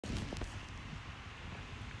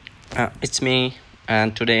It's me,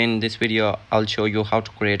 and today in this video I'll show you how to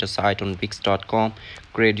create a site on Wix.com.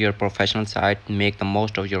 Create your professional site, make the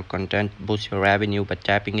most of your content, boost your revenue by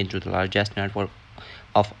tapping into the largest network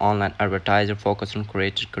of online advertisers. Focus on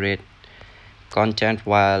create content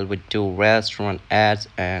while we do restaurant ads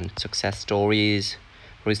and success stories.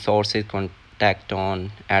 Resources: contact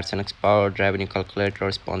on ads and expert, revenue calculator,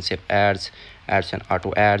 responsive ads and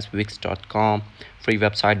auto ads. Wix.com free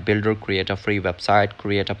website builder. Create a free website.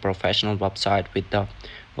 Create a professional website with the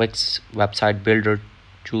Wix website builder.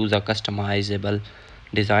 Choose a customizable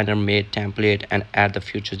designer made template and add the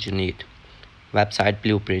features you need. Website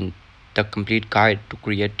blueprint: the complete guide to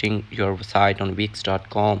creating your site on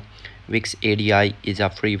Wix.com. Wix ADI is a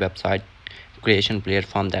free website creation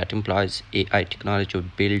platform that employs AI technology to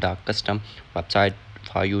build a custom website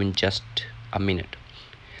for you in just a minute.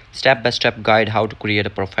 Step-by-step guide how to create a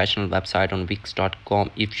professional website on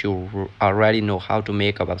Wix.com. If you already know how to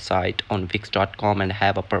make a website on Wix.com and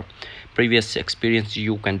have a previous experience,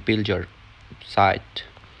 you can build your site.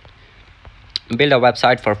 Build a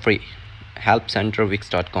website for free. Help Center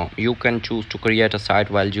Wix.com. You can choose to create a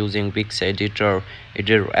site while using Wix Editor,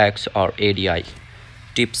 Editor X, or ADI.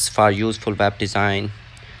 Tips for useful web design.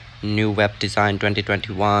 New web design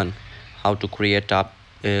 2021. How to create a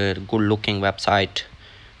good looking website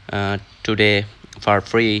today for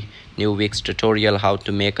free. New Wix tutorial how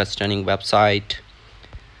to make a stunning website.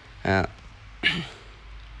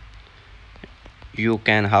 You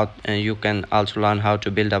can also learn how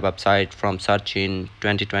to build a website from search in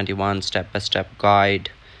 2021 step-by-step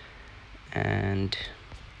guide, and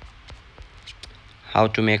how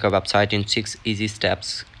to make a website in 6 easy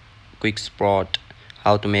steps. Quick spot: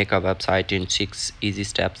 how to make a website in 6 easy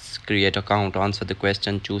steps. Create account, answer the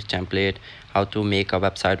question, choose template. How to make a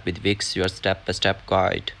website with Wix, your step-by-step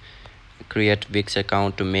guide. Create Wix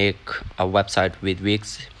account. To make a website with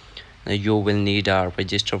Wix, you will need a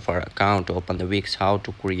register for account to open the Wix. How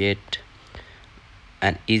to create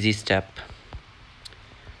an easy step.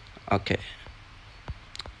 Okay,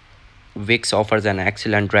 Wix offers an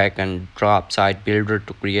excellent drag and drop site builder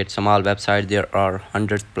to create small websites. There are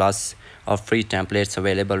hundreds plus of free templates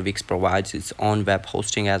available. Wix provides its own web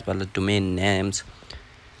hosting as well as domain names.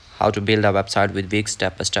 How to build a website with Wix,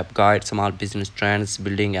 step-by-step guide. Small business trends: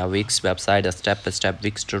 building a Wix website, a step-by-step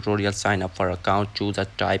Wix tutorial. Sign up for account, choose a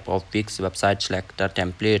type of Wix website, select a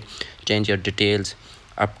template, change your details,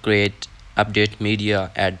 update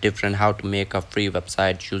media, add different. How to make a free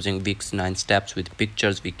website using Wix 9 steps with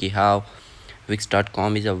pictures. WikiHow.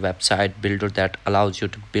 Wix.com is a website builder that allows you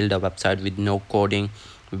to build a website with no coding.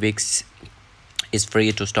 Wix is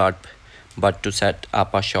free to start, but to set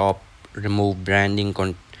up a shop, remove branding,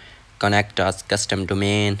 connect us custom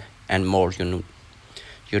domain, and more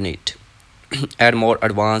you need. Add more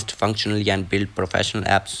advanced functionality and build professional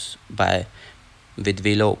apps with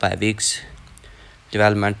Willow by Wix.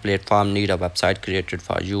 Development platform: need a website created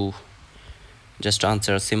for you. Just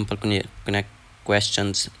answer simple connect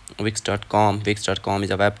questions. Wix.com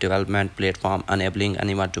is a web development platform enabling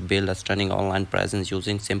anyone to build a stunning online presence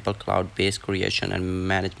using simple cloud-based creation and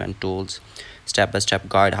management tools. Step-by-step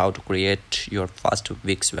guide how to create your first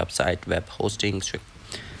Wix website. Web hosting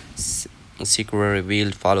secret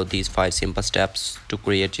revealed. Follow these 5 simple steps to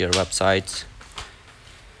create your websites.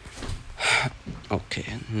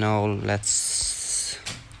 Okay, now let's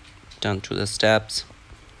turn to the steps.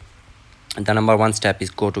 The number 1 step is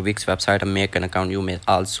go to Wix website and make an account. You may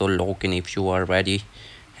also log in if you already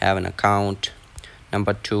have an account.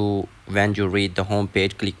 Number 2, when you reach the home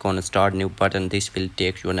page, click on the start new button. This will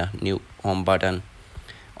take you to a new home button.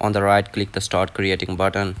 On the right, click the start creating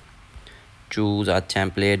button. Choose a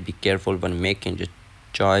template. Be careful when making your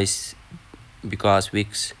choice because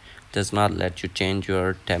Wix does not let you change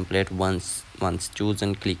your template once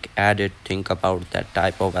chosen. Click edit. Think about that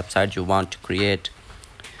type of website you want to create.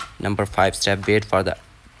 Number 5 step, wait for the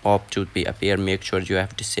pop to appear. Make sure you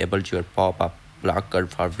have disabled your pop-up blocker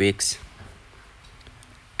for Wix.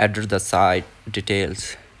 Enter the site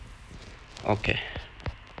details. Okay,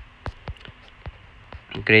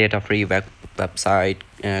 create a free website.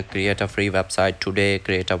 Create a free website today.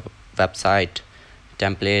 Create a website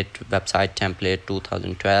template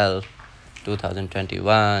 2012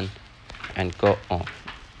 2021 and go on.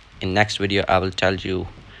 In next video I will tell you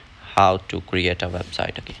how to create a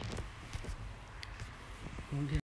website again.